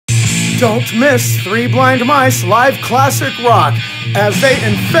Don't miss Three Blind Mice live classic rock as they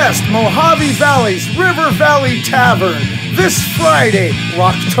infest Mohave Valley's River Valley Tavern this Friday,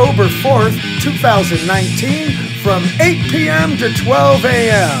 October 4th, 2019, from 8 p.m. to 12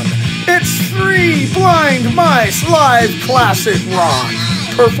 a.m. It's Three Blind Mice live classic rock,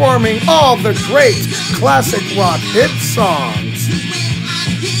 performing all the great classic rock hit songs.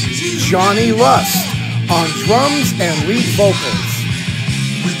 Johnny Lust on drums and lead vocals.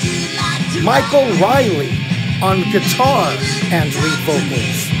 Michael Riley on guitar and lead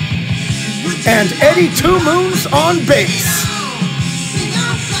vocals. And Eddie Two Moons on bass.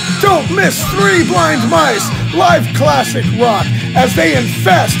 Don't miss Three Blind Mice live classic rock as they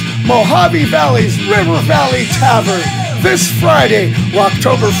infest Mohave Valley's River Valley Tavern this Friday,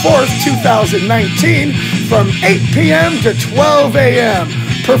 October 4th, 2019, from 8 p.m. to 12 a.m.,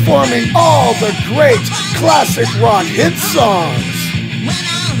 performing all the great classic rock hit songs.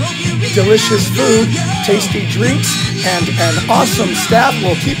 Delicious food, tasty drinks, and an awesome staff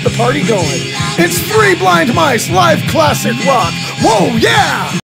will keep the party going. It's Three Blind Mice live classic rock. Whoa, yeah!